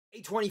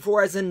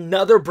A24 has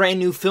another brand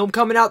new film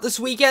coming out this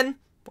weekend.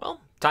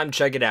 Well, time to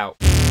check it out.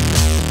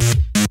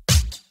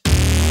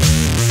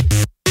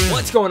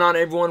 What's going on,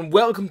 everyone?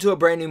 Welcome to a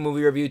brand new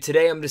movie review.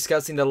 Today I'm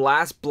discussing The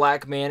Last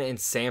Black Man in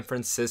San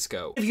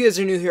Francisco. If you guys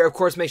are new here, of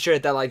course, make sure to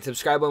hit that like and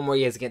subscribe button where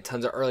you guys get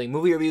tons of early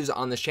movie reviews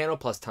on this channel,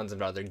 plus tons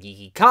of other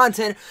geeky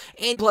content.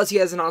 And plus, you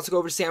guys can also go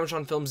over to Sandwich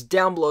on Films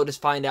down below to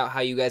find out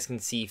how you guys can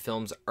see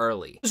films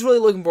early. I was really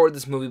looking forward to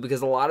this movie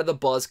because a lot of the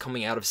buzz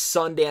coming out of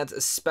Sundance,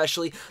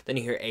 especially, then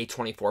you hear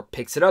A24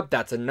 picks it up.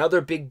 That's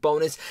another big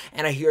bonus.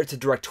 And I hear it's a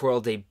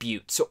directorial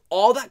debut. So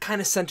all that kind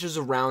of centers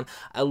around,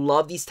 I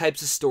love these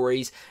types of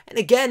stories. And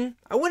again,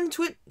 I went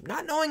into it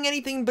not knowing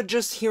anything, but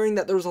just hearing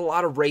that there was a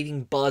lot of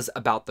raving buzz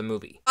about the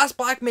movie. Last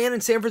Black Man in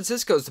San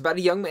Francisco is about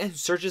a young man who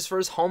searches for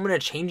his home in a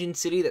changing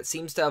city that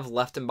seems to have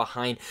left him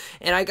behind.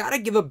 And I gotta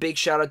give a big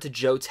shout out to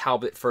Joe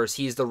Talbot first.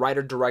 He is the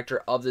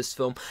writer-director of this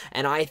film,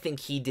 and I think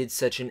he did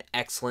such an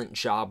excellent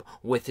job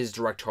with his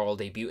directorial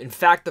debut. In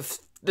fact, the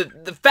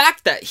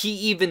fact that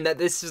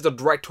this is the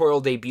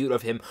directorial debut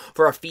of him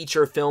for a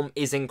feature film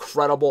is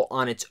incredible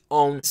on its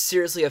own.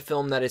 Seriously, a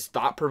film that is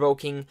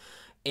thought-provoking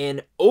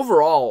and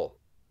overall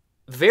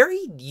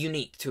very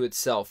unique to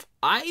itself.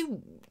 I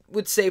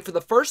would say for the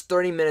first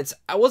 30 minutes,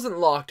 I wasn't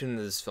locked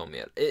into this film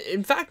yet.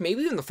 In fact,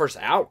 maybe even the first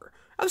hour.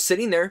 I was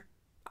sitting there,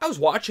 I was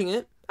watching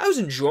it, I was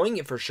enjoying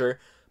it for sure,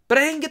 but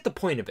I didn't get the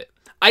point of it.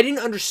 I didn't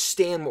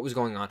understand what was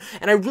going on.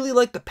 And I really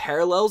like the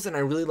parallels, and I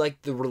really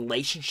like the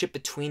relationship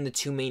between the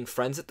two main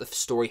friends that the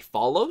story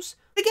follows.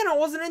 Again, I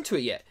wasn't into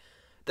it yet.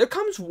 There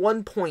comes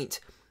one point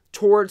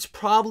towards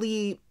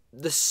probably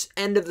the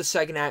end of the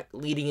second act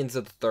leading into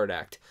the third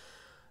act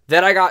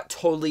that I got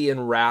totally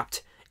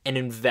enwrapped and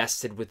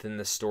invested within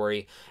the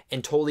story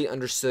and totally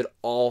understood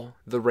all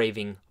the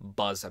raving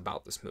buzz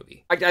about this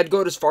movie. I'd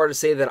go as far to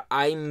say that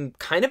I'm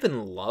kind of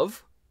in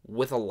love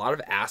with a lot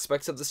of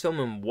aspects of this film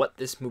and what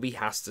this movie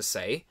has to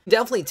say.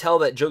 Definitely tell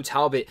that Joe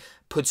Talbot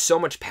put so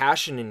much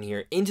passion in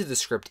here, into the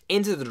script,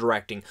 into the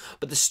directing,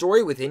 but the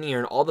story within here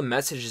and all the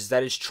messages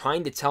that it's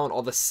trying to tell and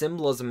all the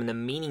symbolism and the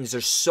meanings,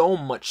 there's so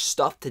much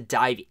stuff to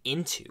dive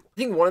into. I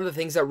think one of the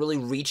things that really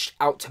reached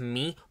out to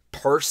me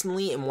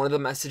personally, and one of the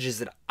messages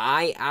that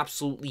I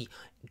absolutely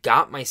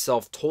got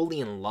myself totally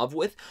in love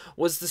with,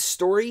 was the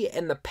story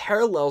and the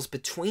parallels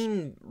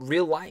between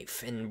real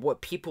life and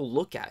what people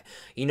look at.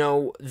 You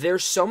know,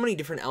 there's so many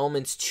different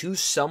elements to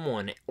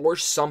someone or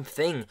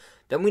something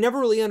that we never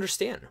really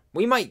understand.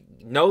 We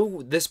might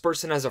know this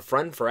person as a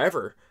friend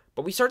forever,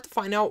 but we start to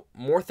find out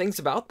more things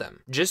about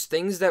them. Just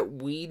things that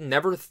we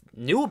never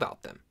knew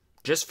about them,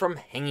 just from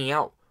hanging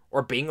out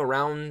or being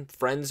around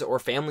friends or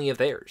family of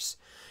theirs.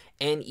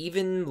 And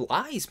even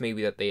lies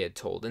maybe that they had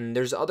told. And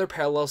there's other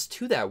parallels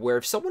to that, where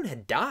if someone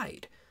had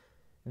died,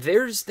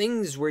 there's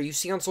things where you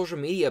see on social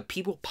media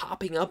people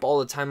popping up all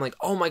the time like,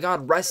 oh my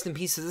god, rest in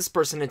peace to this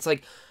person. It's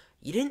like,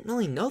 you didn't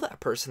really know that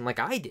person like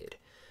I did.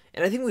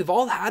 And I think we've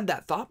all had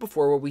that thought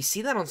before where we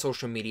see that on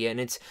social media,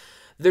 and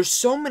there's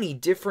so many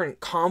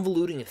different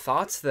convoluting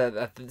thoughts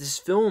that this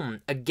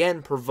film,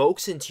 again,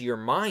 provokes into your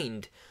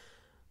mind,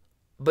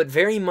 but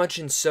very much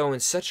in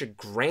such a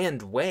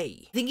grand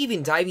way. I think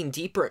even diving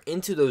deeper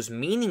into those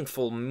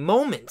meaningful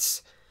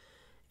moments,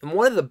 and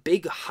one of the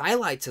big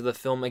highlights of the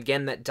film,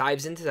 again, that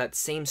dives into that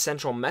same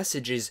central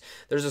message is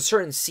there's a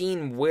certain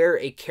scene where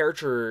a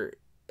character,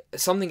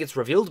 something gets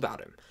revealed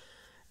about him.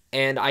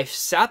 And I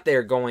sat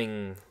there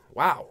going,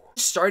 wow. It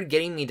started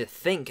getting me to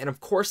think, and of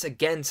course,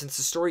 again, since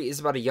the story is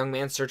about a young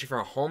man searching for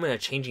a home in a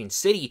changing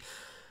city,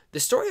 the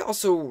story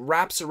also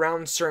wraps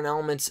around certain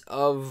elements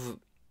of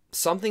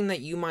something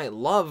that you might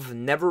love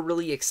never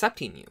really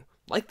accepting you,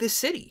 like this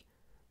city.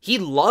 He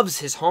loves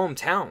his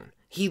hometown.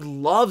 He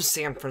loves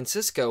San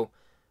Francisco,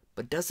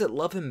 but does it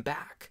love him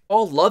back?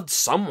 All loved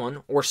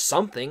someone or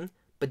something,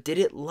 but did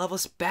it love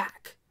us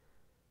back?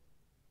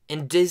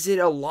 And is it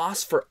a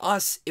loss for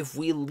us if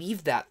we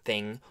leave that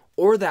thing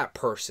or that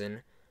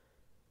person,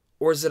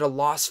 or is it a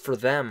loss for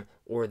them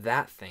or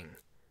that thing?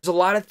 There's a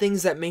lot of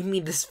things that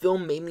this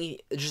film made me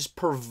just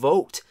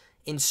provoked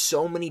in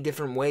so many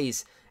different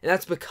ways. And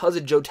that's because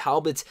of Joe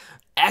Talbot's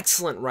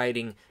excellent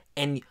writing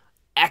and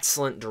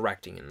excellent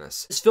directing in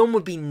this. This film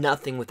would be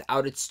nothing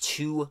without its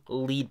two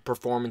lead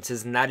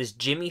performances, and that is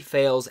Jimmy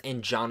Fails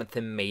and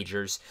Jonathan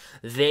Majors.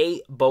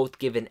 They both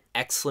give an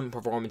excellent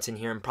performance in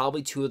here, and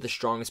probably two of the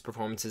strongest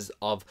performances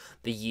of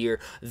the year.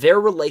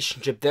 Their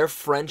relationship, their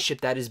friendship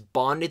that is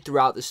bonded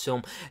throughout this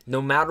film, no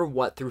matter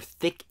what, through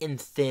thick and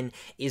thin,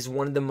 is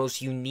one of the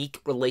most unique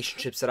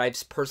relationships that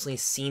I've personally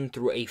seen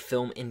through a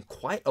film in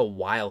quite a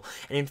while.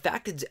 And in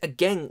fact, it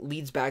again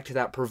leads back to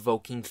that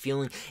provoking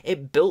feeling.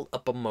 It built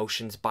up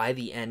emotions by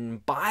the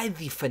end, by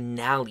the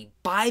finale,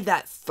 by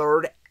that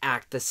third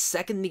act, the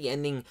second the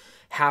ending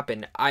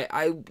happened,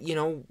 I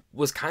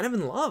was kind of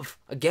in love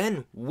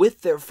again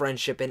with their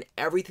friendship and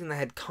everything that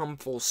had come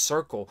full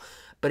circle.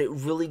 But it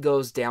really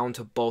goes down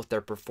to both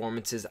their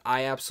performances.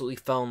 I absolutely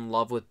fell in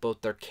love with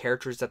both their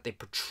characters that they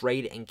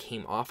portrayed and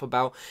came off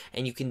about,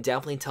 and you can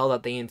definitely tell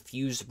that they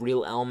infused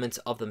real elements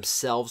of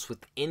themselves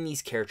within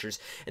these characters.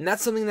 And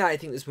that's something that I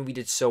think this movie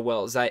did so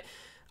well, is that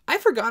I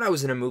forgot I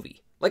was in a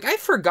movie. Like, I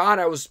forgot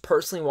I was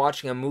personally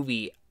watching a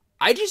movie.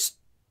 I just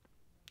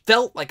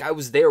felt like I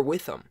was there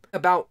with them,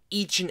 about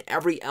each and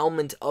every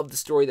element of the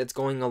story that's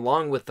going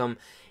along with them,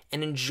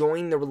 and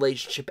enjoying the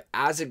relationship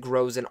as it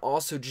grows, and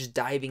also just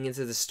diving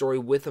into the story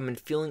with them and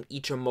feeling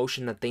each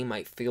emotion that they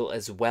might feel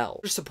as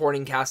well. The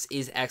supporting cast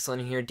is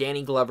excellent in here.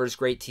 Danny Glover's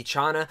great,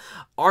 Tichana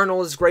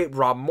Arnold is great,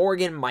 Rob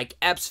Morgan, Mike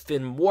Epps,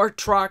 Finn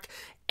Wartrock.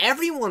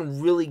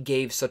 Everyone really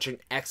gave such an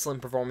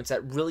excellent performance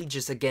that really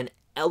just, again,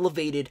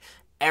 elevated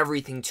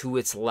everything to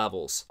its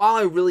levels. While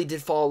I really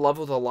did fall in love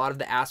with a lot of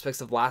the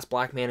aspects of Last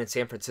Black Man in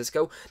San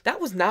Francisco,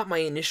 that was not my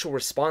initial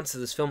response to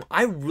this film.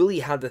 I really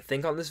had to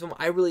think on this film.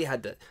 I really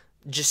had to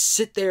just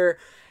sit there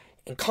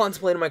and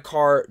contemplate in my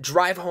car,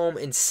 drive home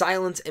in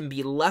silence, and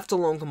be left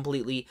alone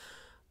completely.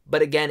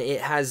 But again,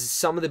 it has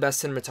some of the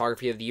best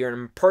cinematography of the year,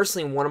 and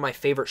personally one of my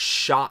favorite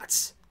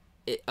shots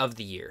of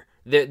the year.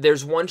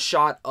 There's one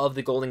shot of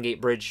the Golden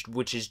Gate Bridge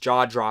which is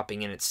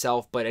jaw-dropping in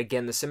itself, but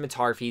again, the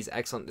cinematography is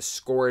excellent, the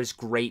score is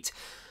great,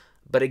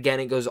 but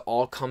again,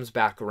 all comes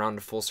back around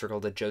to full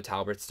circle to Joe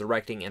Talbot's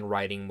directing and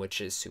writing,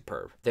 which is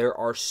superb. There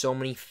are so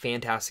many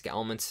fantastic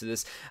elements to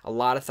this, a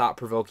lot of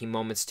thought-provoking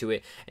moments to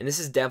it, and this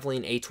is definitely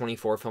an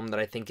A24 film that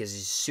I think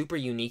is super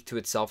unique to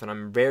itself, and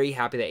I'm very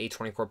happy that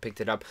A24 picked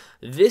it up.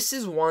 This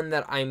is one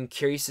that I'm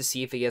curious to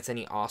see if it gets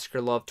any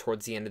Oscar love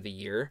towards the end of the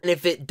year, and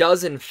if it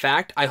does, in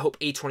fact, I hope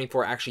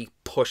A24 actually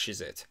pushes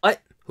it.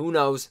 But who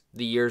knows?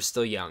 The year's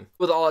still young.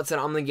 With all that said,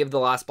 I'm going to give The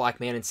Last Black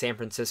Man in San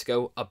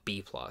Francisco a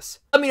B+.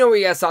 Let me know what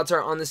your guys' thoughts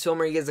are on this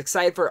film. Are you guys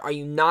excited for it? Are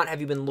you not? Have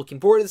you been looking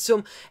forward to this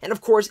film? And of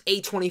course,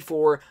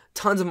 A24,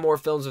 tons of more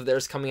films of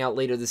theirs coming out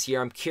later this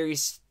year. I'm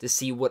curious to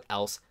see what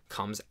else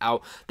comes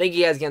out. Thank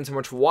you guys again so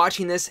much for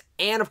watching this.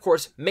 And of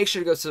course, make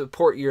sure to go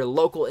support your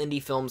local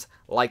indie films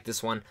like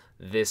this one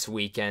this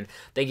weekend.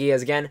 Thank you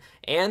guys again,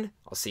 and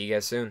I'll see you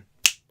guys soon.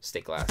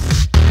 Stay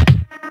classy.